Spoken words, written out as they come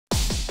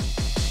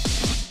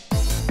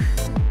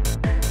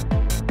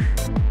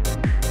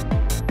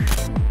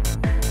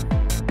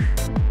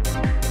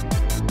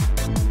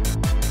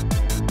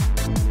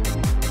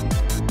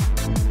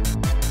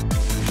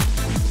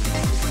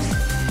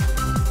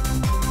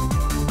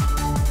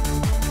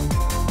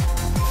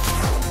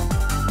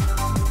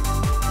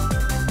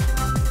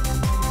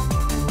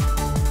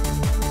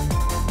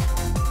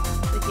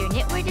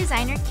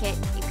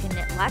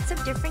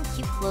lots of different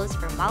cute clothes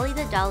for Molly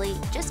the Dolly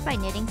just by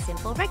knitting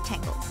simple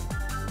rectangles.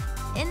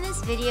 In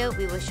this video,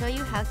 we will show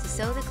you how to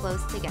sew the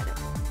clothes together.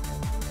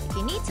 If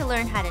you need to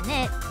learn how to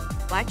knit,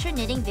 watch our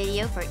knitting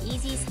video for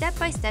easy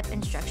step-by-step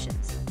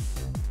instructions.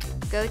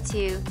 Go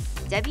to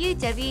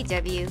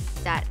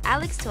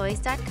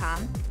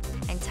www.alextoys.com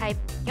and type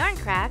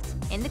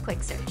Yarncraft in the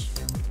quick search.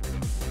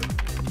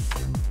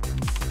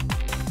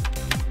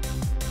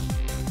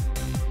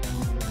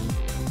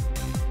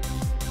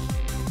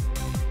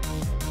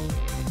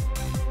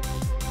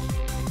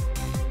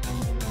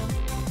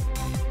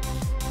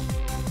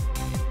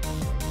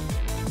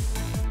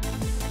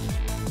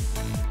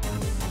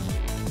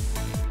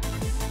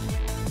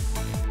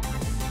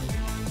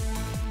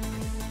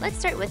 Let's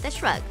start with a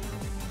shrug.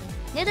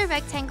 Knit a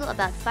rectangle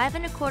about 5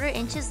 1/4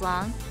 inches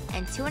long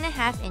and 2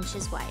 1/2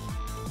 inches wide.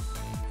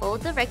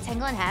 Fold the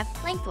rectangle in half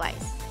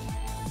lengthwise.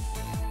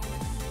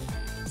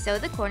 Sew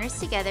the corners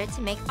together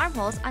to make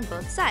armholes on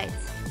both sides.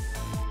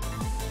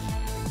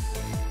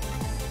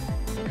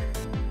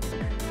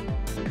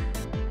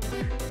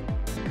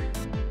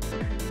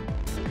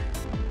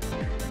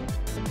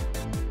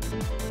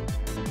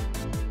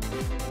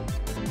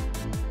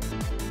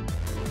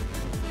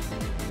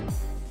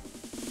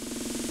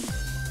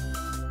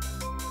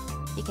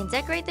 You can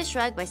decorate the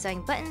shrug by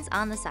sewing buttons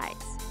on the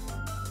sides.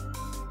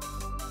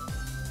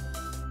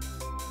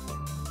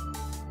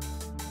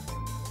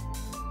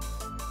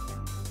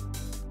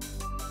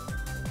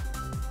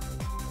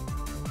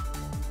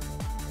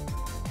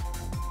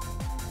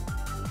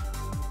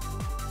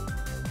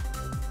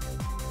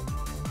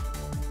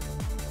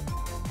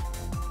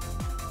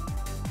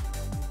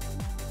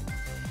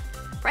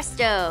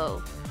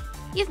 Presto!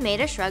 You've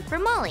made a shrug for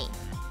Molly.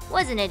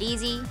 Wasn't it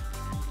easy?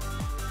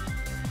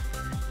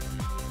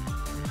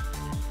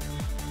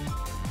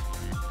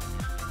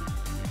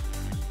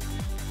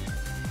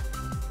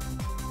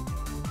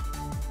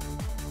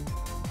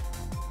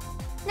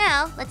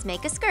 Now, let's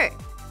make a skirt.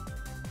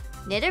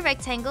 Knit a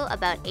rectangle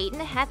about 8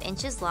 1/2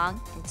 inches long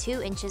and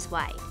 2 inches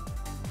wide.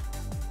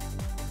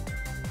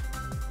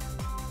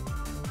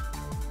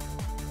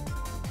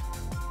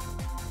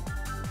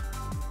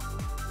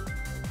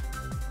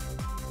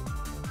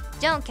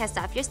 Don't cast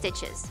off your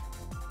stitches.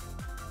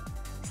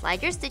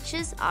 Slide your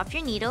stitches off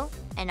your needle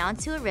and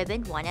onto a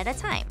ribbon one at a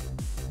time.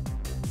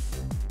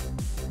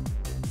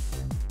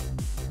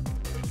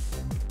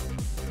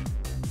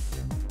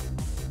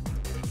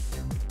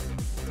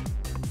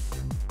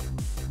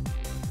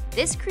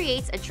 This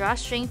creates a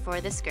drawstring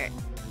for the skirt.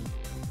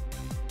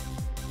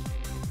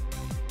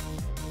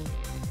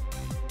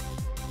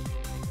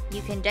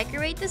 You can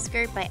decorate the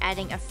skirt by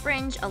adding a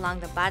fringe along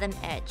the bottom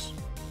edge.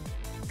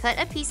 Cut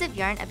a piece of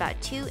yarn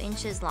about 2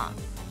 inches long.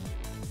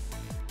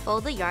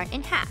 Fold the yarn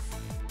in half.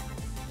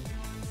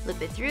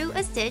 Loop it through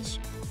a stitch.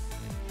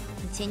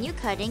 Continue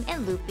cutting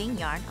and looping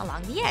yarn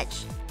along the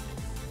edge.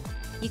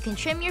 You can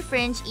trim your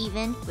fringe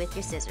even with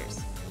your scissors.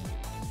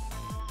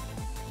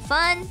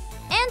 Fun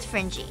and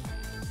fringy!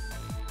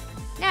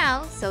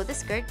 Now, sew the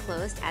skirt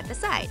closed at the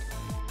side.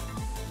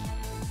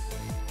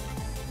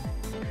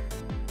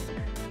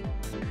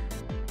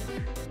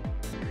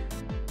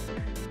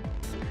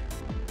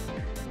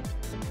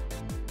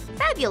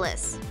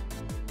 Fabulous!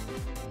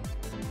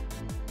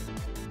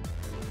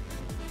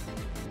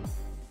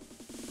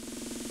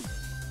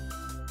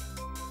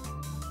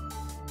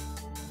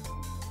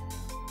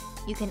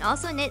 You can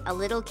also knit a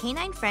little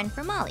canine friend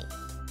for Molly.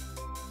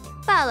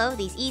 Follow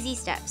these easy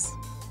steps.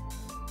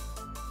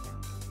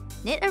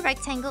 Knit a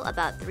rectangle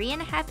about 3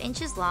 1/2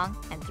 inches long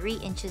and 3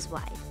 inches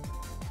wide.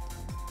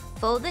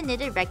 Fold the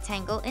knitted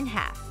rectangle in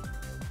half.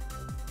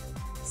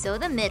 Sew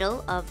the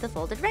middle of the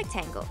folded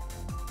rectangle.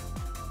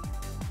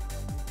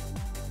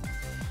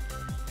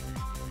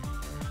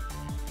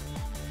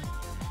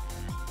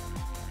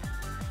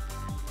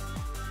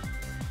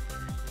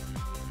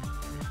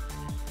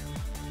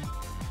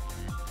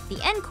 The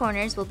end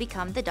corners will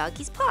become the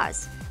doggy's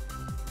paws.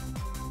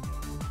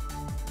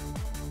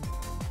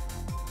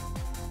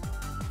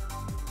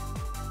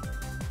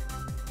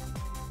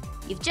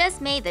 You've just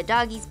made the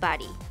doggy's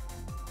body.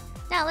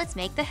 Now let's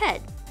make the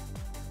head.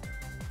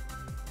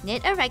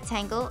 Knit a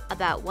rectangle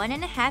about 1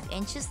 1/2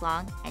 inches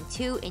long and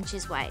 2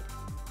 inches wide.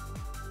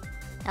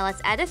 Now let's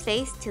add a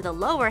face to the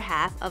lower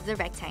half of the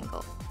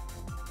rectangle.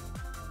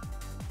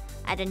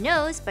 Add a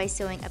nose by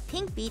sewing a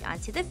pink bead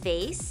onto the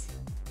face.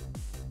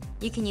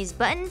 You can use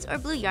buttons or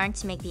blue yarn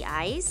to make the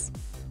eyes.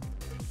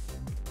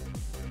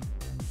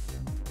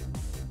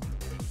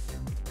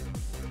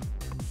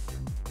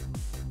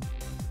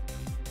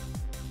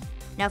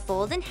 Now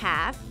fold in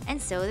half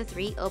and sew the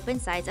 3 open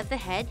sides of the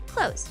head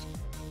closed.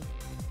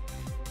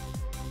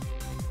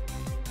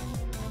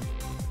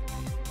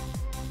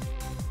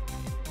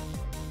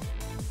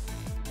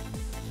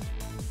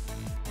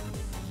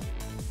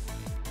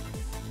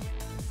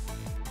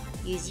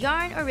 Use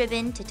yarn or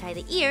ribbon to tie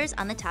the ears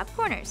on the top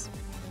corners.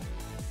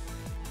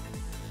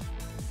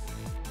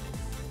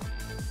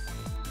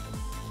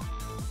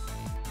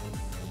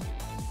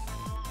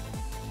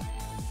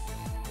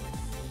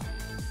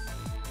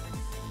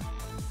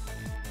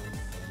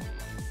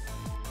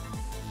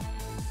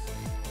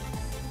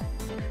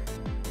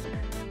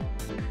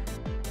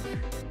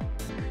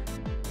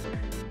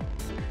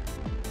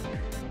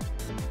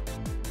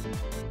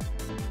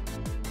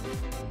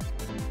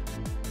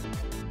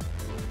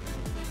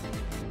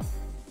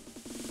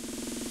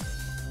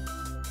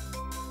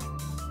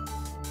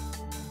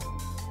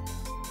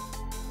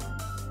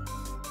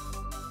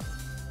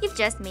 You've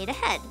just made a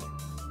head.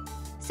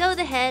 Sew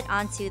the head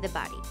onto the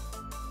body.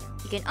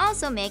 You can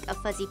also make a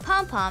fuzzy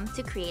pom-pom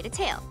to create a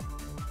tail.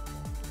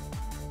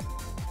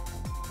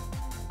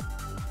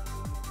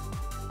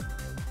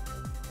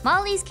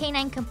 Molly's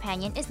canine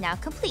companion is now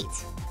complete.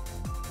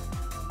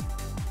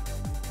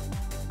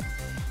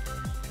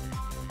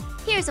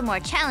 Here's a more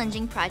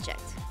challenging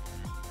project.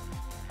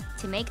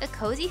 To make a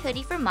cozy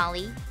hoodie for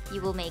Molly, you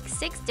will make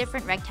 6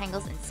 different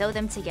rectangles and sew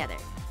them together.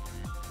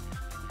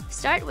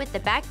 Start with the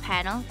back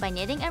panel by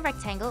knitting a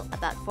rectangle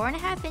about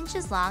 4.5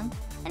 inches long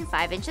and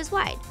 5 inches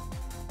wide.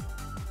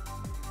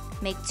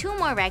 Make 2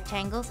 more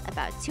rectangles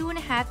about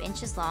 2.5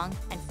 inches long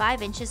and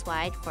 5 inches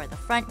wide for the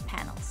front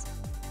panels.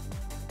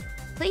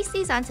 Place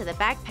these onto the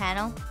back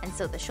panel and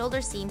sew the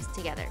shoulder seams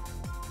together.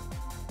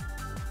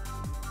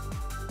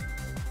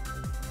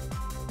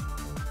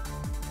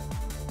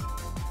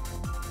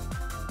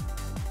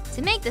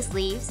 To make the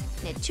sleeves,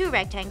 knit 2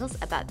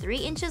 rectangles about 3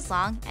 inches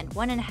long and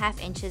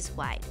 1.5 inches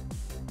wide.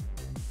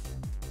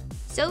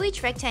 Sew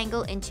each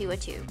rectangle into a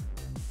tube.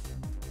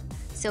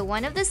 Sew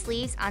one of the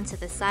sleeves onto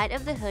the side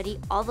of the hoodie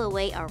all the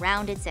way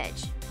around its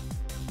edge.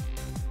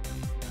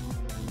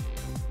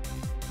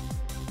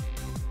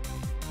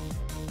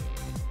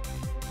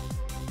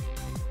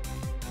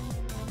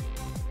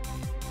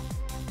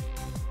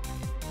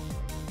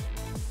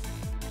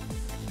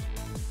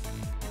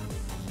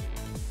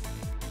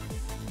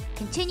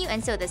 Continue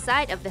and sew the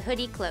side of the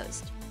hoodie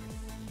closed.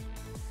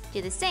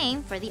 Do the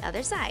same for the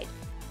other side.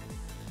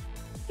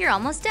 You're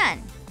almost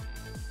done!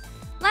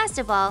 Last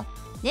of all,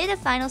 knit a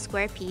final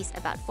square piece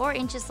about 4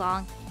 inches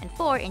long and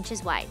 4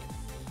 inches wide.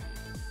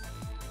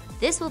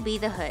 This will be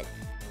the hood.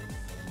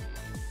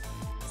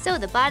 Sew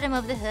the bottom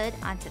of the hood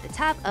onto the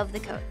top of the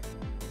coat.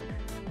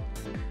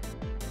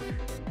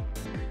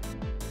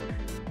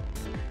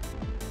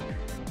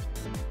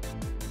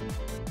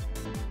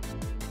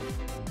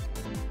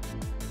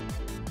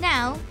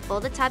 Now,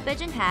 fold the top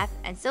edge in half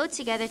and sew it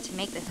together to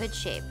make the hood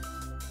shape.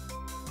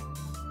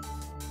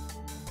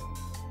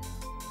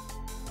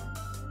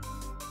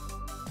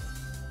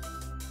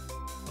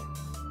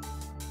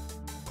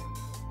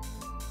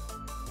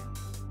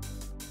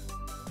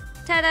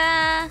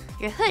 Ta-da!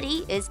 Your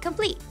hoodie is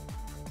complete!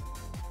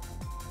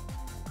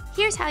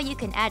 Here's how you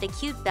can add a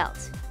cute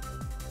belt.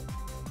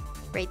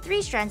 Braid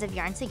 3 strands of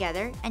yarn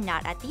together and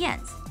knot at the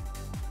ends.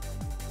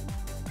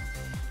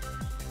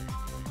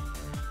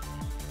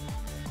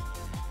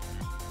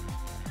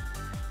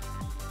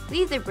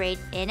 Weave the braid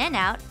in and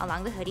out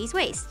along the hoodie's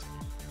waist.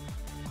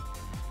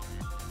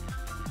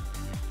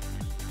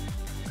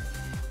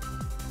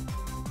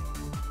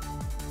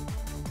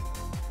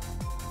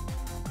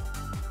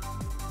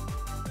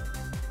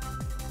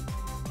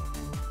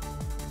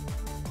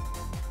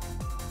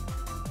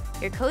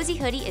 Your cozy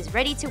hoodie is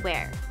ready to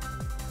wear.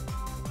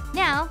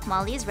 Now,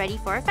 Molly is ready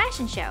for a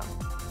fashion show.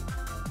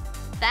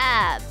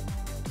 Fab!